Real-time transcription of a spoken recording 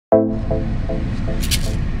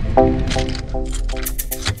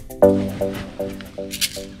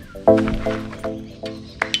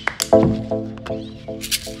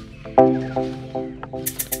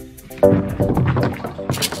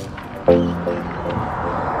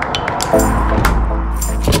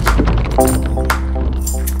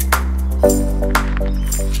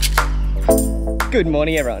Good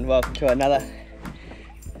morning everyone, welcome to another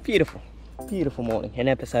beautiful morning, an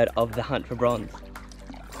episode of The Hunt for Bronze.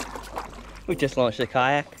 We've just launched the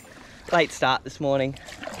kayak, late start this morning,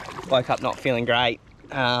 woke up not feeling great,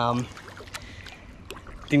 didn't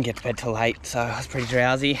get to bed till late so I was pretty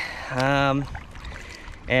drowsy, and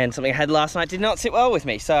something I had last night did not sit well with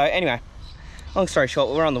me. So anyway, long story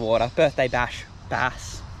short, we're on the water, birthday bash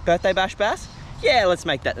bass? Yeah, let's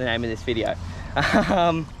make that the name of this video.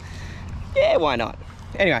 Yeah, why not?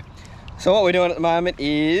 Anyway, so what we're doing at the moment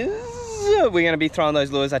is we're going to be throwing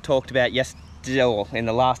those lures I talked about yesterday, or in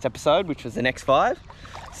the last episode, which was the next 5.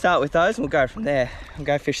 Start with those and we'll go from there. We'll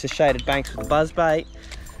go fish the shaded banks with the buzzbait,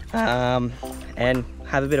 and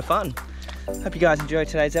have a bit of fun. Hope you guys enjoyed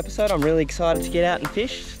today's episode. I'm really excited to get out and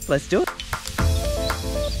fish. Let's do it.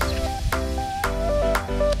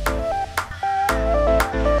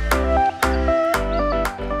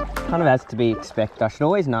 Kind of as to be expected. I should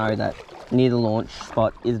always know that near the launch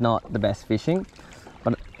spot is not the best fishing,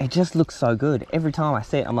 but it just looks so good. Every time I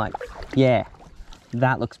see it, I'm like, yeah,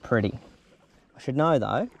 that looks pretty. I should know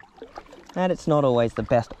though, that it's not always the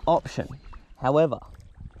best option. However,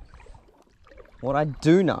 what I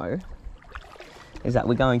do know is that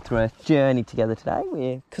we're going through a journey together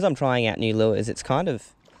today. Because I'm trying out new lures, it's kind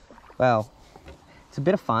of, well, it's a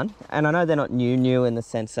bit of fun. And I know they're not new in the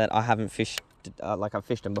sense that I haven't fished, like I've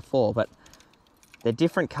fished them before, but they're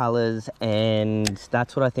different colors, and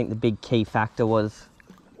that's what I think the big key factor was,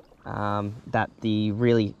 that the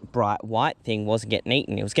really bright white thing wasn't getting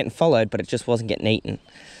eaten. It was getting followed, but it just wasn't getting eaten.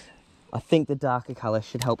 I think the darker color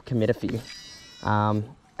should help commit a few. And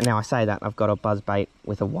now I say that, I've got a buzzbait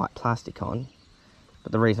with a white plastic on,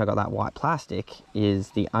 but the reason I got that white plastic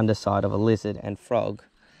is the underside of a lizard and frog,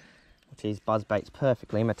 which these buzzbaits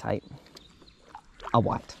perfectly imitate, are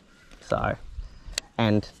white. So,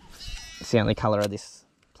 and it's the only colour of this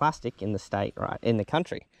plastic in the state, right, in the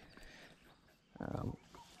country.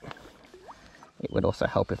 It would also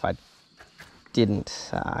help if I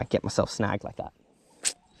didn't get myself snagged like that.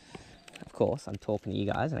 Of course, I'm talking to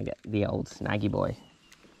you guys and I get the old snaggy boy.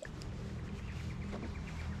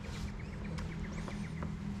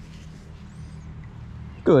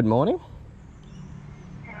 Good morning.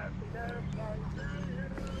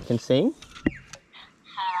 Can sing?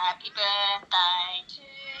 Happy birthday to you.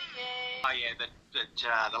 Oh yeah, but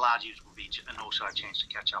the largies will be, and also a chance to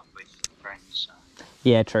catch up with friends. So.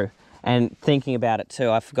 Yeah, true. And thinking about it too,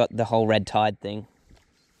 I forgot the whole red tide thing.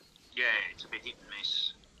 Yeah, it's a bit hit and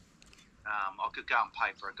miss. I could go and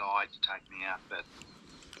pay for a guide to take me out, but...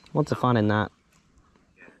 What's the fun in that?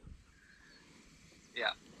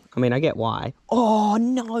 Yeah. I mean, I get why. Oh,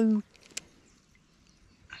 no!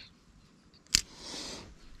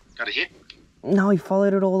 Got a hit? No, he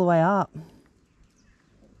followed it all the way up.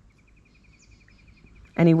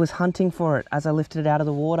 And he was hunting for it as I lifted it out of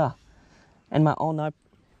the water. And my, oh no,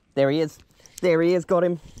 there he is. There he is, got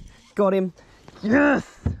him. Got him. Yes!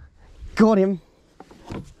 Got him.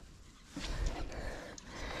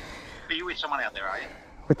 Are you with someone out there, are you?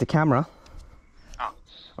 With the camera. Oh.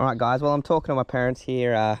 All right, guys, well, I'm talking to my parents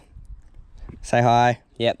here. Say hi.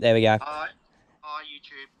 Yep, there we go. Hi. Hi,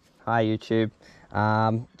 YouTube. Hi,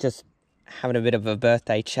 YouTube. Just having a bit of a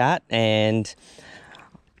birthday chat, and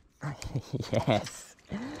yes,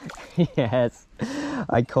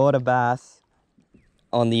 I caught a bass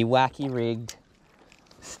on the Wacky rigged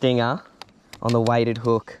stinger on the weighted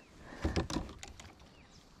hook.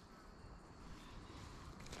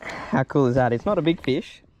 How cool is that? It's not a big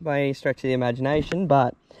fish by any stretch of the imagination,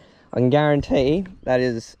 but I can guarantee that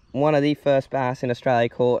is one of the first bass in Australia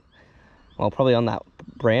caught, well, probably on that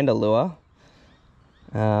brander lure,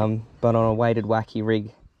 but on a weighted Wacky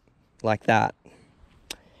rig like that.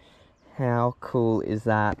 How cool is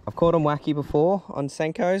that? I've caught them Wacky before on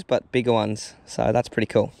Senkos, but bigger ones, so that's pretty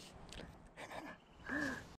cool.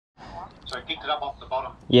 So I picked it up off the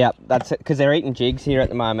bottom? Yeah, that's it, because they're eating jigs here at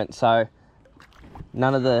the moment, so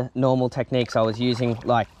none of the normal techniques I was using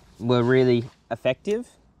were really effective.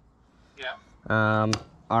 Yeah.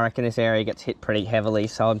 I reckon this area gets hit pretty heavily,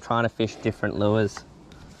 so I'm trying to fish different lures.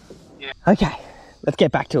 Yeah. Okay, let's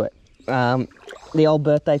get back to it. The old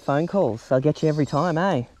birthday phone calls, I'll get you every time,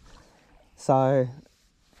 eh? So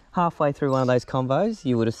halfway through one of those combos,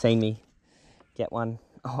 you would have seen me get one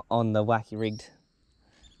on the Wacky rigged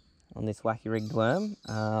on this wacky rigged worm.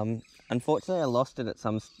 Unfortunately, I lost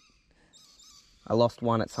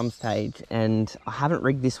one at some stage, and I haven't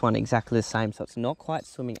rigged this one exactly the same, so it's not quite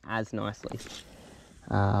swimming as nicely.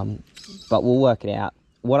 But we'll work it out.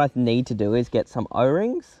 What I need to do is get some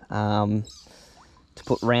O-rings to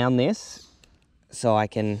put round this, so I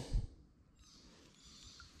can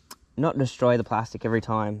not destroy the plastic every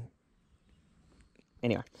time.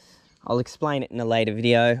 Anyway, I'll explain it in a later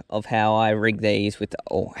video of how I rig these with,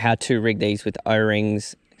 or how to rig these with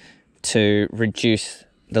O-rings to reduce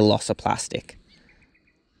the loss of plastic.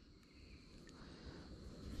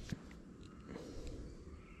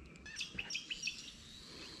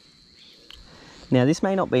 Now, this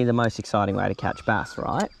may not be the most exciting way to catch bass,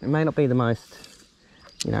 right? It may not be the most,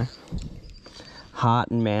 you know, heart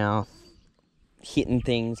and mouth, hitting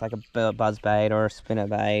things like a buzz bait or a spinner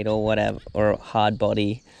bait or whatever, or a hard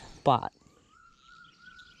body, but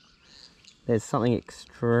there's something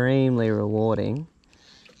extremely rewarding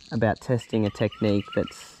about testing a technique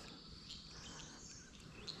that's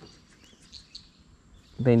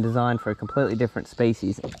been designed for a completely different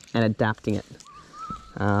species and adapting it.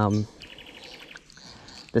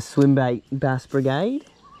 The swim bait bass brigade,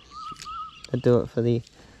 I do it for the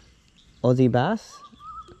Aussie bass.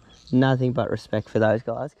 Nothing but respect for those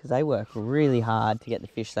guys, because they work really hard to get the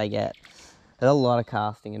fish they get. There's a lot of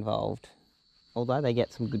casting involved, although they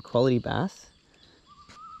get some good quality bass.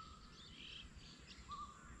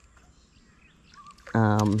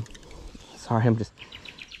 Sorry, I'm just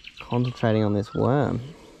concentrating on this worm.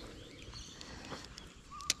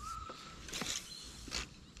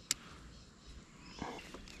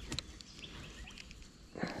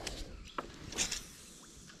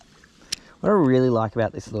 What I really like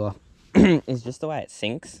about this lure is just the way it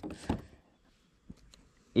sinks.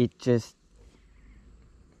 It's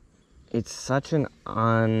such an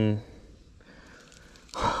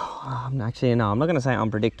actually, no, I'm not going to say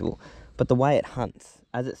unpredictable, but the way it hunts,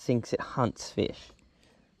 as it sinks, it hunts fish.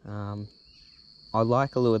 I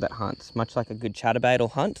like a lure that hunts, much like a good chatterbait will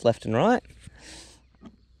hunt left and right.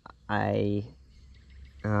 A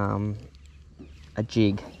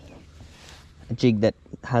jig that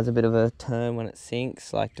has a bit of a turn when it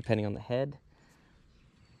sinks, like depending on the head.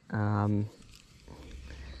 But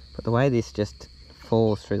the way this just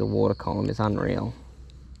falls through the water column is unreal.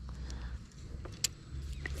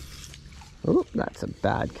 Ooh, that's a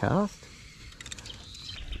bad cast.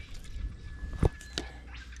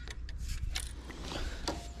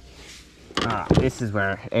 This is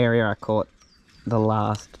where area I caught the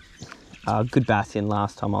last good bass in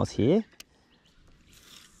last time I was here.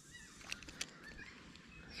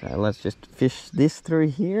 So let's just fish this through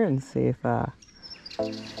here and see if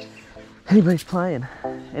anybody's playing.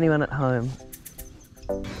 Anyone at home?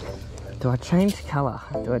 Do I change colour?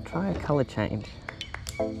 Do I try a colour change?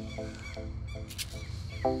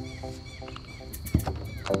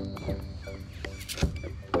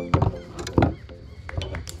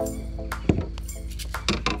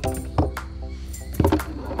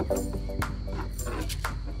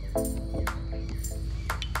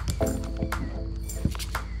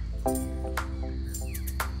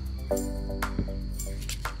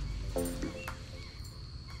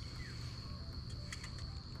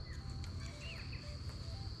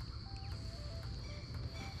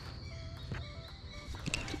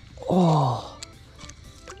 Oh,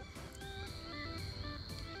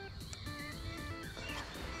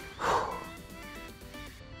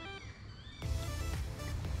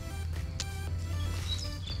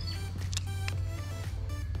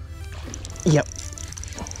 yep.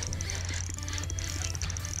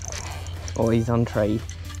 Oh, he's on tree.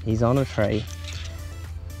 He's on a tree.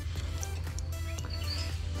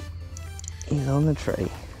 He's on the tree.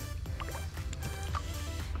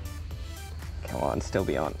 Come on, still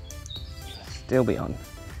be on. Still be on.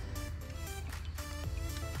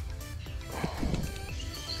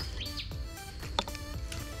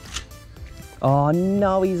 Oh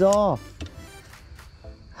no, he's off.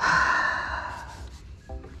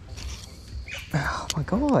 Oh my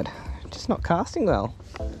God, just not casting well.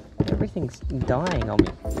 Everything's dying on me.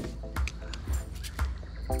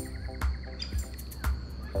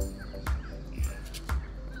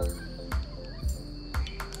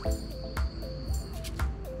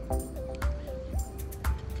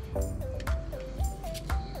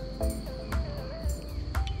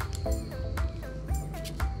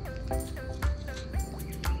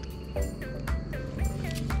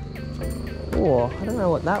 Oh, I don't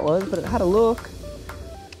know what that was, but it had a look.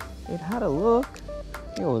 It had a look.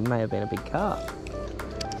 Oh, it may have been a big carp.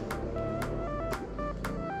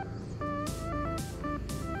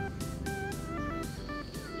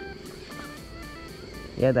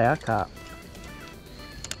 Yeah, they are carp.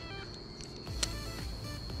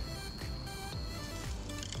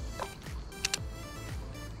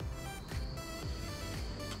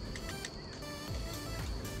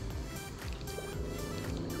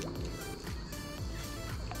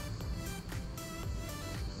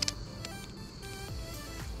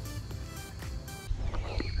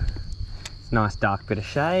 Nice dark bit of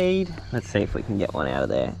shade. Let's see if we can get one out of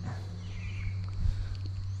there.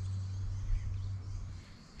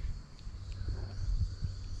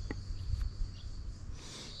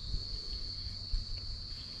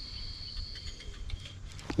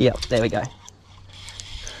 Yep, there we go.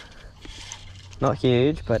 Not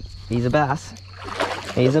huge, but he's a bass.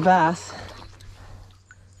 He's a bass.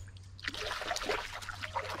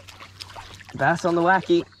 Bass on the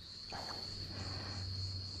Wacky.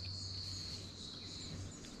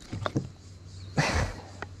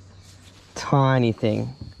 Tiny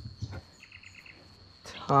thing.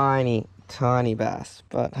 Tiny bass.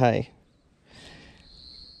 But hey,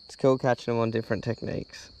 it's cool catching them on different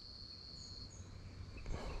techniques.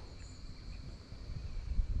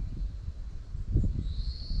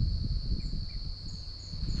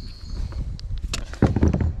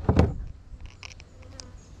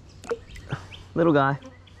 Little guy.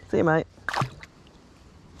 See you, mate.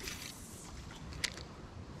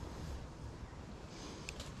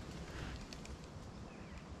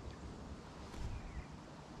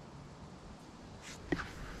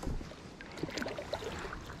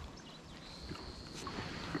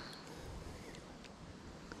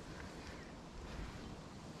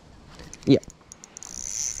 Yeah,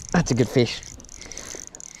 that's a good fish.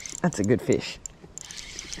 That's a good fish.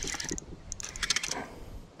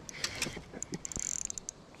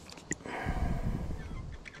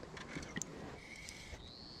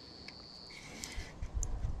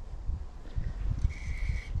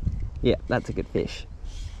 Yeah, that's a good fish.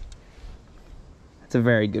 It's a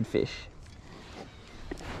very good fish.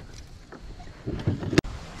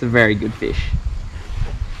 It's a very good fish.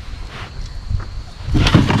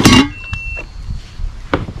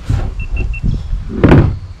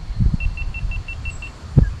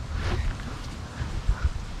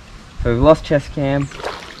 So we've lost chest cam.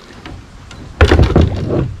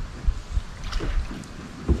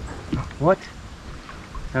 What?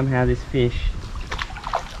 Somehow this fish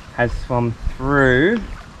has swum through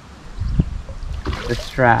the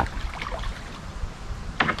strap.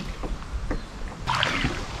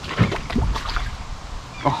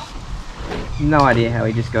 Oh, no idea how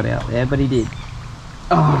he just got out there, but he did.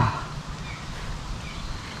 Oh.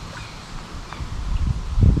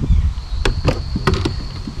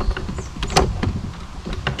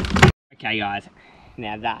 Okay guys,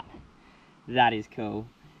 now that is cool.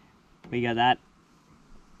 We got that,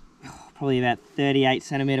 probably about 38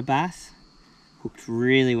 centimeter bass, hooked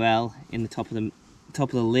really well in the top of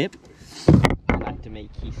the lip on that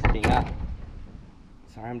Damiki stinger.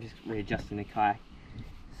 Sorry, I'm just readjusting the kayak.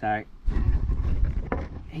 So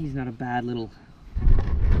he's not a bad little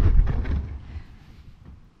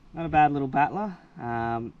battler.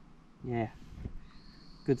 Yeah,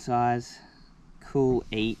 good size, cool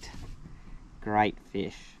eat, great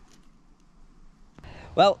fish.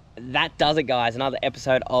 Well, that does it guys, another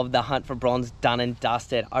episode of the Hunt for Bronze done and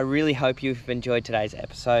dusted. I really hope you've enjoyed today's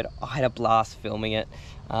episode. I had a blast filming it.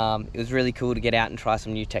 It was really cool to get out and try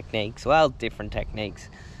some new techniques, well, different techniques.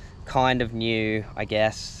 Kind of new, I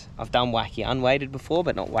guess. I've done Wacky unweighted before,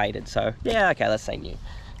 but not weighted, so yeah, okay, let's say new.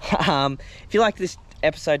 If you like this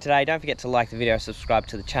episode today, don't forget to like the video, subscribe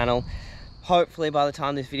to the channel. Hopefully by the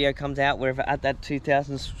time this video comes out, we're at that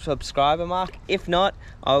 2,000 subscriber mark. If not,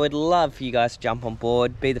 I would love for you guys to jump on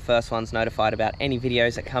board, be the first ones notified about any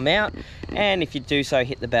videos that come out. And if you do so,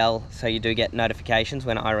 hit the bell so you do get notifications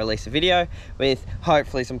when I release a video with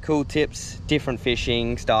hopefully some cool tips, different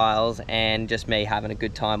fishing styles, and just me having a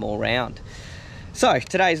good time all round. So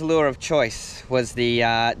today's lure of choice was the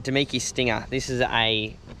Damiki stinger. This is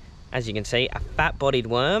as you can see, a fat-bodied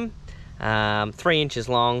worm, 3 inches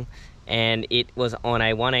long. And it was on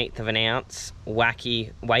a 1/8 of an ounce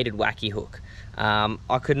weighted Wacky hook.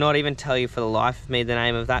 I could not even tell you for the life of me the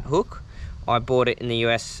name of that hook. I bought it in the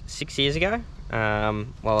US 6 years ago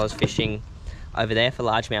while I was fishing over there for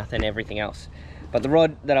largemouth and everything else. But the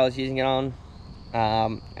rod that I was using it on,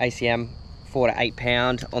 ACM 4 to 8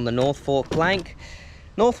 pound on the North Fork blank.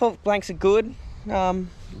 North Fork blanks are good,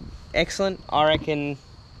 excellent. I reckon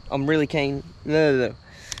I'm really keen.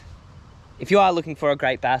 If you are looking for a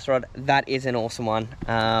great bass rod, that is an awesome one.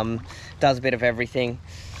 Does a bit of everything.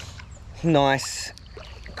 Nice,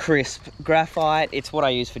 crisp graphite. It's what I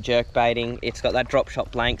use for jerk baiting. It's got that drop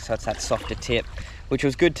shot blank, so it's that softer tip, which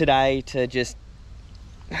was good today to just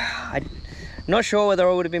I'm not sure whether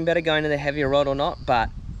I would have been better going to the heavier rod or not, but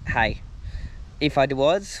hey, if I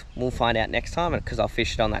was, we'll find out next time, because I'll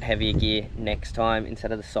fish it on that heavier gear next time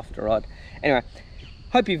instead of the softer rod. Anyway,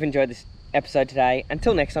 hope you've enjoyed this episode today.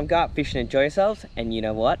 Until next time, go out fishing, enjoy yourselves, and you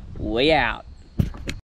know what? We out.